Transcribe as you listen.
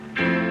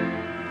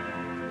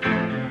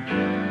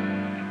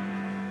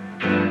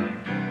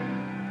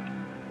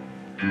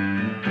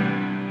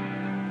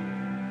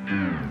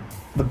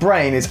The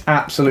brain is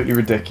absolutely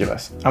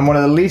ridiculous, and one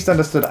of the least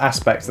understood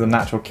aspects of the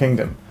natural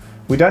kingdom.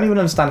 We don't even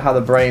understand how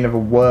the brain of a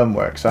worm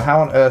works, so how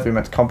on earth are we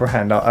meant to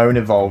comprehend our own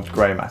evolved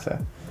grey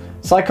matter?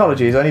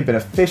 Psychology has only been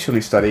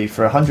officially studied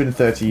for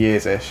 130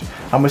 years-ish,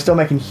 and we're still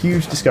making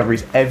huge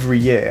discoveries every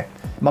year.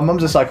 My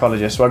mum's a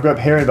psychologist, so I grew up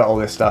hearing about all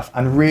this stuff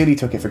and really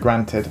took it for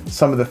granted.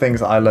 Some of the things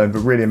that I learned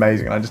were really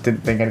amazing, and I just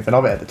didn't think anything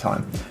of it at the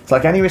time. So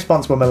like any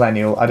responsible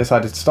millennial, I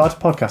decided to start a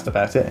podcast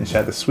about it and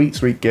share the sweet,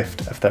 sweet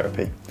gift of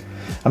therapy.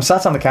 I'm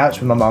sat on the couch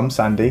with my mum,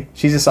 Sandy.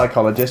 She's a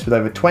psychologist with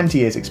over 20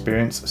 years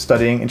experience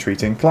studying and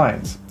treating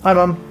clients. Hi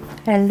mum.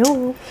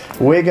 Hello.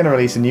 We're going to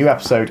release a new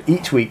episode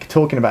each week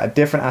talking about a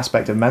different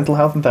aspect of mental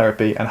health and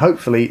therapy, and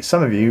hopefully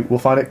some of you will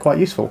find it quite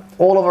useful.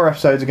 All of our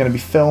episodes are going to be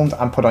filmed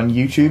and put on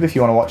YouTube if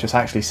you want to watch us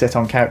actually sit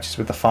on couches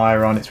with the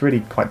fire on. It's really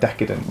quite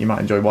decadent. You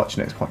might enjoy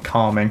watching it. It's quite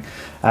calming.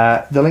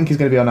 The link is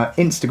going to be on our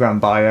Instagram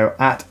bio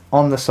at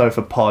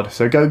OnTheSofaPod.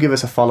 So go give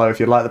us a follow if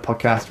you like the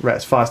podcast. Rate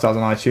us 5 stars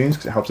on iTunes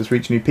because it helps us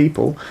reach new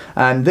people.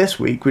 And this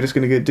week we're just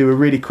going to do a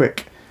really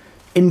quick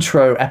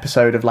intro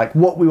episode of like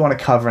what we want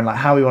to cover and like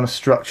how we want to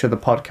structure the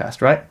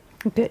podcast, right?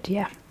 Good,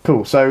 yeah.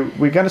 Cool. So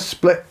we're going to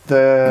split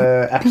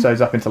the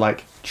episodes up into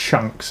like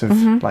chunks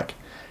of like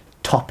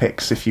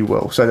topics, if you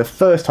will. So the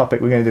first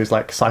topic we're going to do is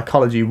like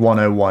Psychology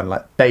 101,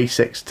 like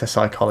basics to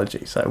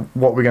psychology. So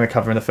what we're going to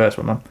cover in the first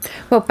one, Mum?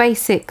 Well,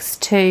 basics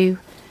to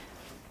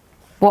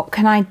what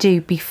can I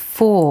do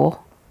before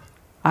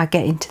I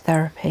get into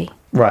therapy?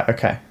 Right,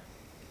 okay.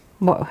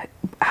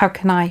 How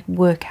can I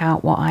work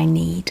out what I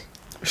need?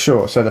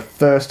 Sure. So the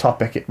first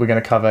topic we're going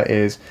to cover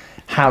is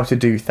how to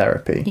do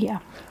therapy. Yeah.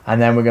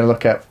 And then we're going to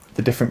look at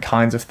the different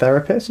kinds of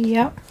therapists.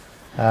 Yeah.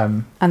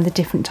 And the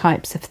different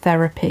types of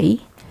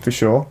therapy. For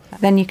sure.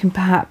 Then you can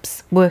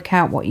perhaps work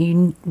out what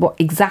you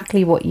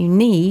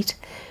need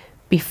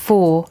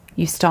before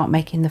you start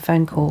making the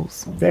phone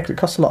calls. Yeah, 'cause it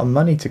costs a lot of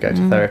money to go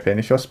to therapy,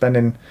 and if you're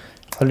spending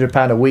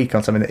 £100 a week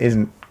on something that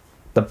isn't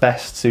the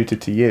best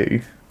suited to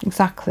you.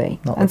 Exactly.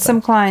 And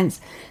some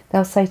clients,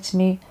 they'll say to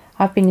me,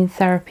 I've been in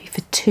therapy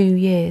for 2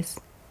 years.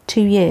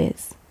 2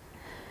 years.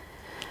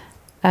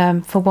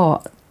 For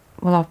what?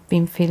 Well, I've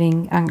been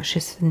feeling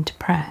anxious and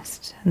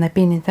depressed. And they've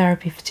been in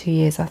therapy for 2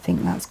 years. I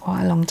think that's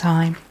quite a long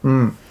time.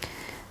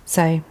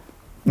 So,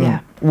 yeah.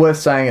 Worth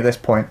saying at this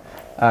point,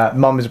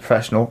 Mum is a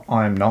professional.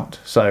 I am not.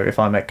 So if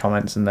I make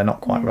comments and they're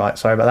not quite right,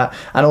 sorry about that.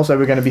 And also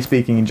we're going to be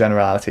speaking in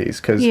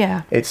generalities because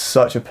it's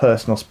such a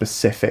personal,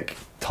 specific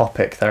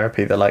topic,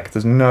 therapy, that like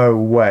there's no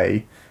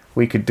way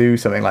we could do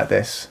something like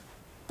this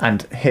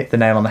and hit the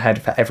nail on the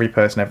head for every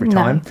person every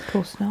time. No, of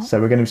course not.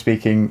 So we're going to be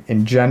speaking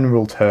in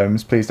general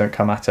terms. Please don't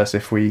come at us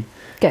if we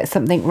get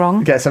something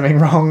wrong.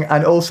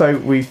 And also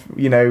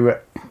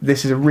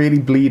this is a really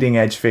bleeding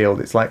edge field.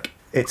 It's like,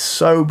 it's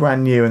so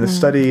brand new, and the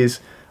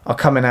studies are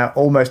coming out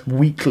almost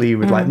weekly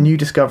with like new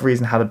discoveries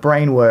and how the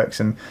brain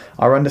works, and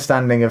our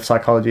understanding of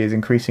psychology is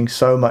increasing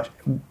so much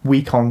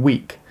week on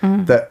week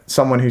that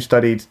someone who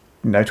studied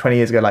 20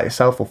 years ago like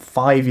yourself, or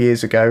 5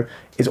 years ago,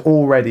 is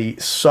already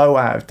so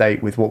out of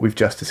date with what we've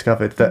just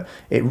discovered that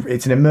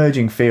it's an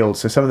emerging field.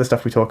 So some of the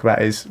stuff we talk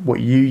about is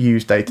what you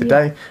use day to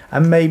day,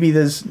 and maybe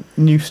there's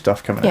new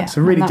stuff coming out.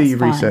 So really do your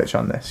research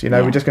on this.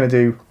 We're just going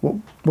to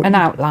do an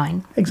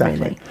outline. Exactly.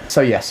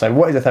 Really. So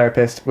what is a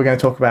therapist? We're going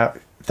to talk about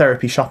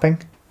therapy shopping.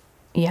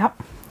 Yep.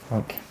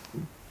 Okay.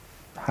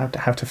 How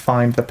to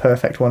find the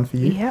perfect one for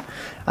you. Yeah.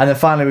 And then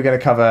finally we're going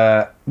to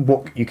cover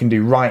what you can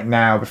do right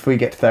now before you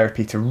get to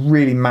therapy to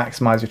really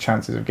maximise your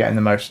chances of getting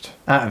the most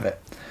out of it.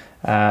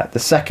 The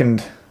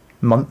second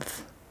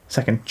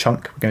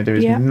chunk we're going to do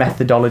is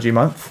methodology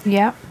month.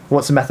 Yeah.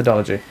 What's a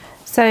methodology?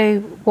 So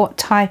what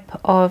type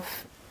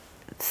of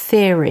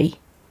theory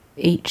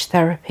each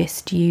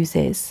therapist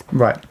uses.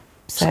 Right.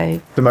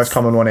 So the most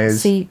common one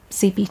is?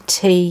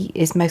 CBT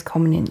is most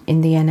common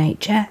in the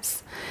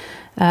NHS.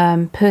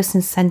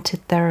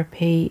 Person-centered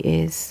therapy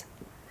is,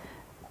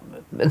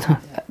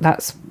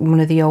 that's one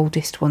of the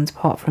oldest ones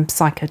apart from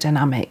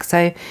psychodynamic.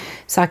 So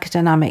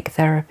psychodynamic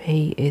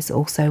therapy is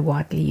also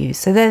widely used.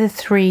 So they're the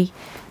three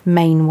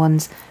main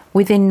ones.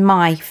 Within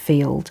my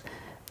field,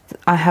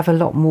 I have a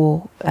lot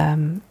more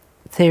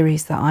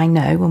theories that I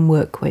know and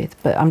work with,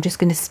 but I'm just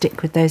going to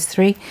stick with those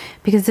three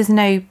because there's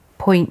no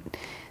point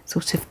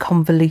sort of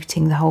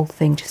convoluting the whole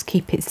thing. Just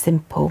keep it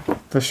simple.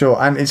 For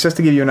sure. And it's just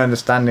to give you an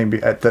understanding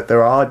that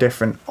there are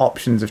different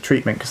options of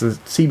treatment, because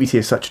CBT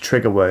is such a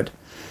trigger word.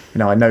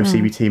 I know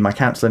CBT, my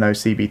counsellor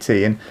knows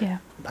CBT, and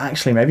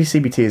actually maybe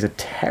CBT is a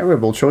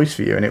terrible choice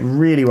for you and it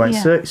really won't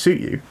suit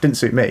you. Didn't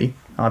suit me.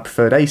 I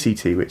preferred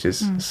ACT, which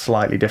is a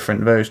slightly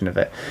different version of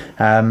it.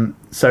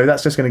 So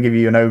that's just going to give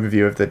you an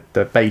overview of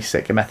the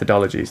basic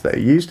methodologies that are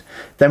used.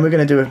 Then we're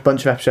going to do a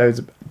bunch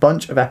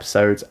of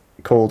episodes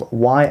called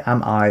Why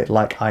Am I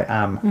Like I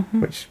Am,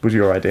 which was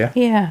your idea.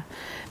 Yeah,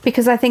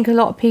 because I think a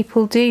lot of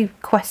people do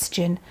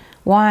question,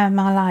 why am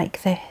I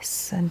like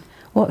this, and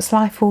what's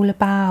life all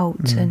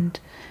about, and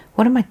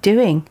what am I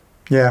doing?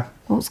 Yeah.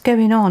 What's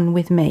going on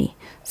with me?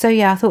 So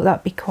I thought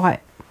that'd be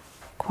quite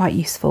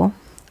useful.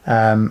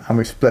 And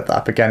we've split that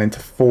up again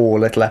into 4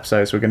 little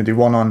episodes. We're going to do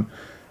one on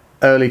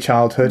early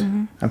childhood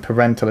and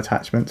parental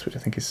attachments, which I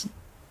think is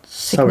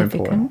so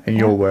important in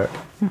your work.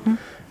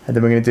 And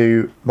then we're going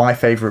to do my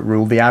favourite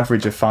rule, the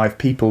average of 5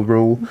 people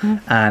rule,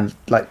 and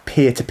like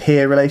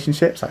peer-to-peer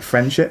relationships, like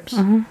friendships.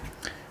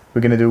 We're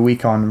going to do a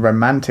week on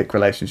romantic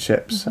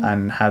relationships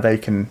and how they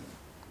can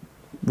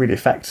really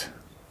affect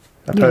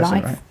a Your person,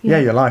 life, right? yeah.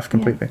 Your life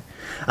completely.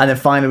 And then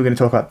finally, we're going to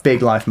talk about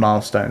big life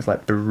milestones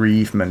like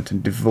bereavement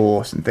and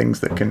divorce and things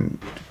that can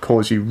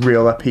cause you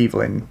real upheaval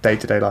in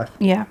day-to-day life.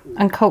 Yeah,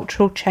 and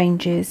cultural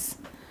changes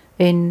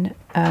in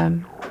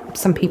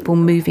some people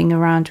moving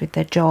around with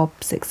their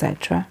jobs,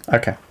 etc.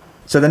 Okay.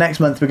 So the next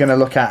month we're going to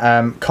look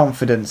at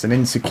confidence and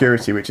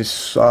insecurity, which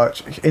is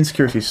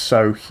insecurity is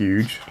so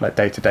huge, like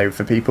day to day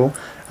for people,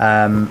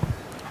 and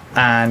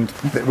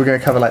we're going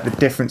to cover like the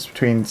difference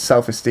between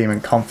self-esteem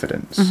and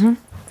confidence,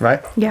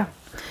 right? Yeah,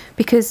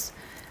 because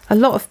a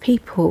lot of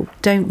people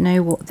don't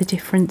know what the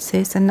difference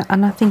is, and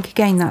I think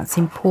again that's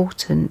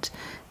important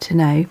to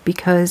know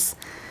because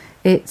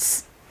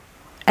it's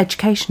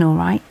educational,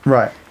 right?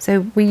 Right.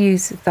 So we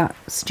use that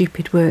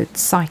stupid word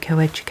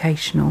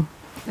psychoeducational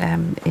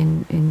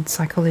in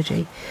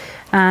psychology,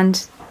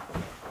 and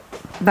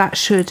that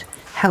should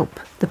help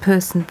the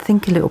person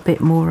think a little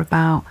bit more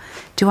about,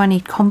 do I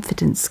need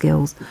confidence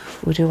skills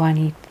or do I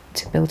need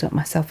to build up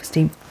my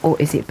self-esteem,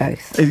 or is it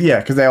both? Yeah,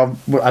 because they are,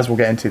 as we'll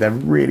get into, they're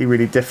really,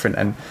 really different,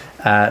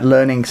 and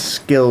learning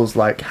skills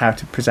like how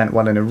to present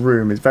well in a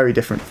room is very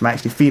different from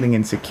actually feeling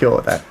insecure.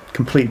 They're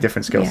completely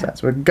different skill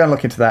sets. We're going to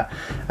look into that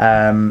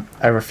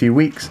over a few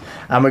weeks,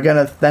 and we're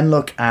going to then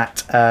look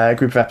at a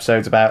group of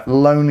episodes about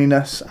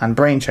loneliness and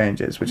brain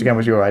changes, which again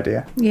was your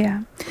idea.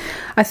 Yeah,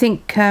 I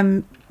think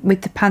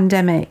with the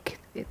pandemic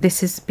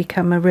this has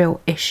become a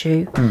real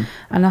issue,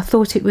 and I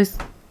thought it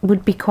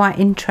would be quite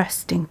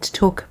interesting to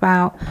talk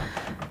about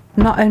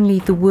not only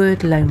the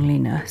word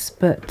loneliness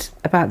but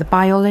about the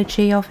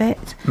biology of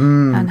it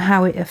and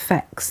how it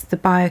affects the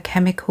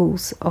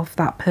biochemicals of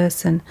that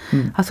person.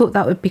 I thought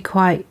that would be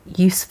quite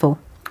useful.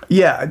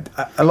 Yeah,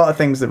 a lot of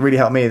things that really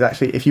help me is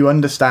actually if you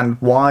understand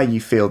why you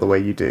feel the way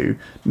you do,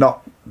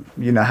 not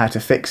how to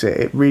fix it,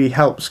 it really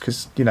helps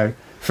because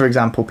for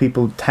example,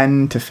 people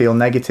tend to feel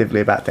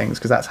negatively about things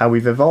because that's how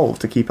we've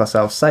evolved to keep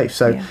ourselves safe.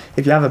 So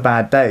if you have a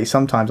bad day,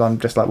 sometimes I'm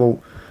just like,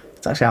 well,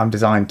 it's actually how I'm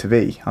designed to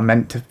be. I'm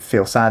meant to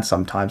feel sad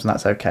sometimes, and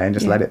that's okay, and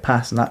just let it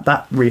pass. And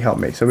that really helped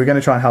me. So we're going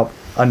to try and help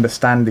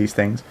understand these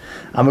things.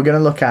 And we're going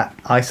to look at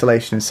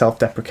isolation and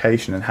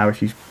self-deprecation and how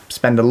if you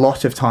spend a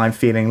lot of time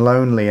feeling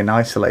lonely and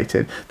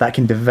isolated, that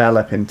can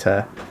develop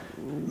into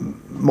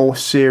more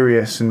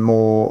serious and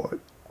more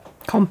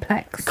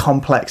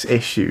complex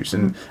issues.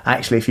 And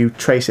actually, if you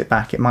trace it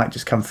back, it might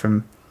just come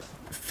from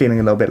feeling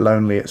a little bit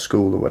lonely at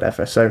school or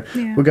whatever. So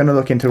we're going to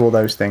look into all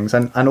those things,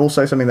 and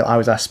also something that I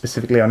was asked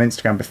specifically on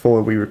Instagram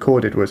before we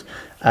recorded was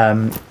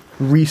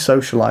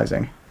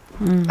re-socializing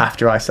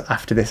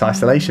after this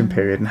isolation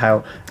period, and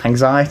how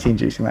anxiety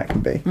inducing that can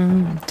be.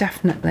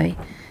 Definitely,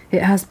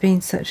 it has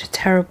been such a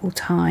terrible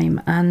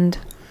time, and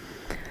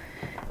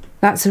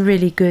that's a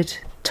really good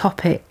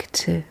topic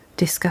to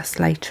discuss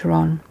later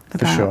on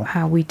about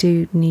how we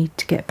do need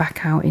to get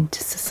back out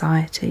into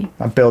society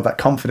and build that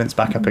confidence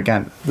back up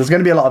again. There's going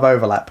to be a lot of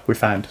overlap, we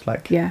found,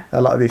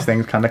 a lot of these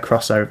things kind of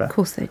cross over. Of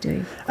course they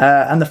do.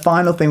 And the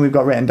final thing we've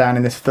got written down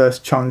in this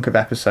first chunk of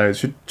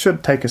episodes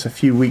should take us a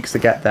few weeks to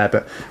get there,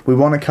 but we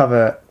want to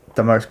cover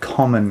the most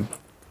common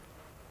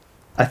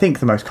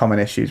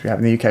issues we have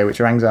in the UK, which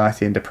are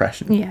anxiety and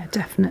depression. Yeah,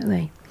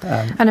 definitely.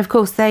 And of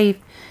course they're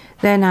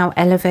now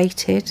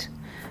elevated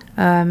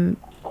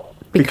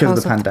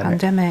because of the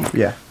pandemic.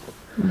 Yeah.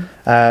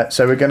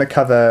 So we're going to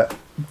cover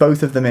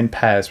both of them in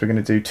pairs. We're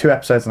going to do 2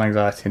 episodes on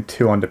anxiety and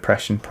 2 on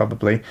depression,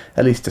 probably,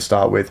 at least to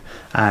start with.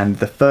 And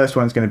the first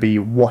one's going to be,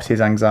 what is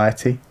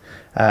anxiety?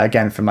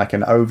 Again, from like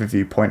an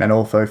overview point, and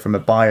also from a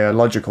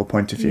biological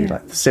point of view,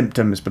 like the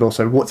symptoms, but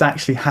also what's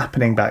actually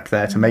happening back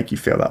there to make you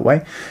feel that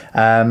way.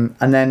 And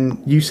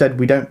then you said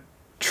we don't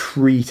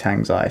treat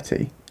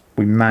anxiety,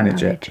 we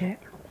manage it.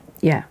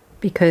 Yeah,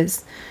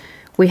 because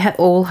we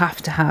all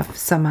have to have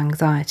some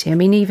anxiety. I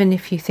mean, even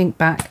if you think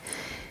back,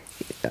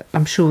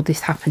 I'm sure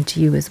this happened to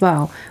you as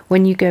well,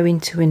 when you go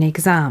into an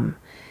exam,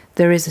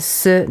 there is a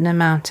certain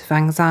amount of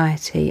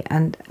anxiety,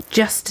 and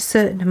just a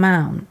certain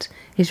amount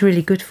is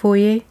really good for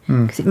you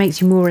because it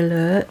makes you more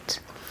alert.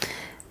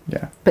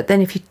 Yeah. But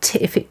then if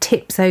it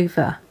tips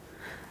over,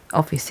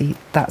 obviously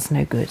that's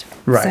no good.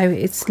 Right. So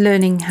it's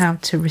learning how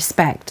to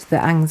respect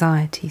that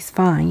anxiety is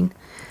fine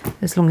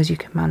as long as you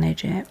can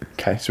manage it.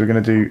 Okay, so we're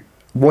going to do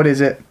what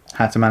is it,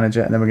 how to manage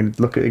it, and then we're going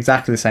to look at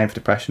exactly the same for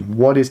depression.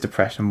 What is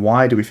depression?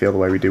 Why do we feel the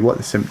way we do? What are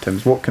the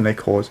symptoms? What can they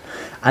cause?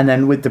 And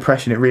then with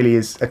depression, it really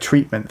is a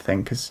treatment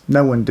thing because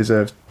no one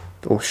deserves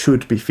or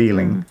should be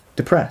feeling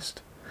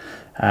depressed.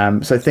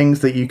 So things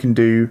that you can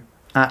do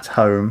at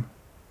home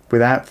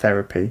without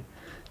therapy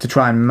to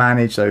try and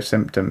manage those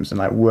symptoms and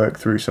like work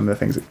through some of the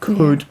things that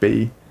could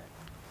be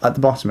at the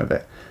bottom of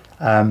it.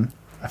 A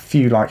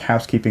few like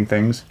housekeeping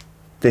things.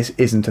 this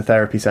isn't a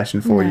therapy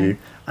session for No. you,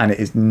 and it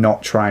is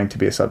not trying to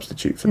be a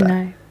substitute for that.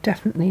 No,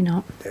 definitely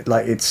not.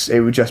 Like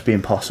it would just be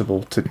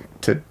impossible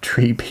to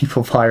treat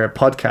people via a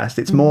podcast.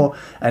 It's more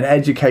an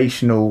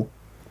educational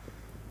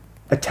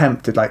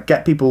attempt to like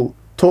get people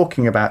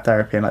talking about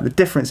therapy and like the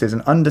differences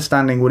and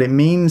understanding what it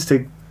means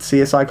to see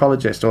a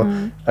psychologist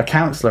or a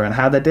counsellor and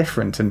how they're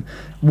different and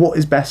what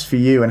is best for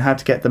you and how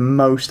to get the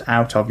most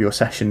out of your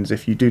sessions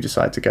if you do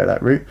decide to go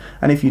that route,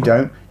 and if you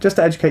don't, just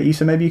to educate you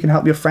so maybe you can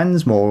help your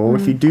friends more, or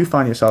if you do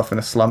find yourself in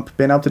a slump,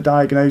 being able to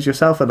diagnose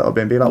yourself a little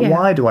bit and be like, Yeah.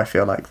 why do I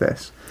feel like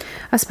this?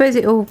 I suppose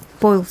it all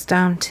boils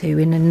down to,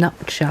 in a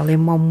nutshell,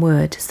 in one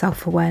word,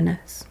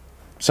 self-awareness.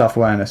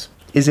 Self-awareness.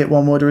 Is it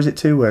one word or is it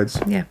 2 words?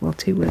 Yeah, well,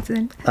 2 words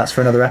in. That's for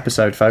another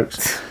episode,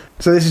 folks.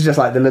 So this is just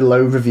like the little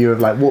overview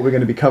of like what we're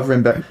going to be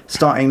covering, but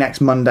starting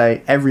next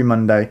Monday, every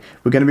Monday,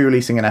 we're going to be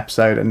releasing an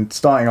episode and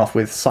starting off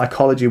with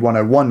Psychology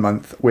 101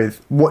 month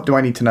with what do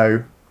I need to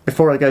know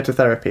before I go to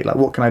therapy? Like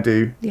what can I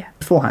do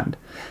beforehand?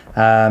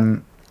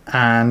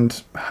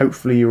 And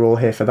hopefully you're all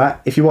here for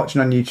that. If you're watching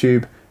on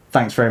YouTube,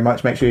 thanks very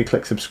much. Make sure you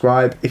click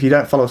subscribe. If you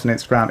don't follow us on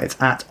Instagram, it's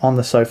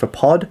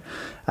 @OnTheSofaPod.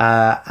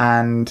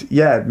 And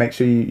yeah, make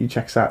sure you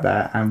check us out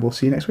there, and we'll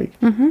see you next week.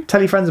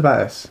 Tell your friends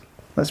about us.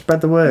 Let's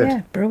spread the word.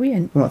 Yeah,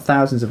 brilliant. We want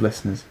thousands of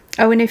listeners.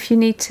 Oh, and if you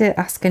need to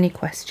ask any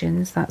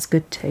questions, that's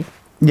good too.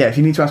 Yeah, if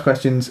you need to ask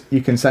questions, you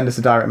can send us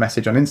a direct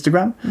message on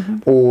Instagram,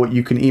 or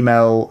you can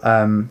email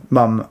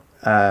Mum.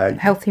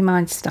 Healthy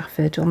Mind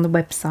Stafford on the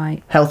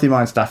website. Healthy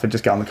Mind Stafford.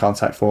 Just get on the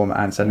contact form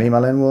and send an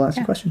email in. We'll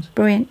answer questions.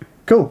 Brilliant.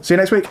 Cool. See you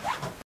next week.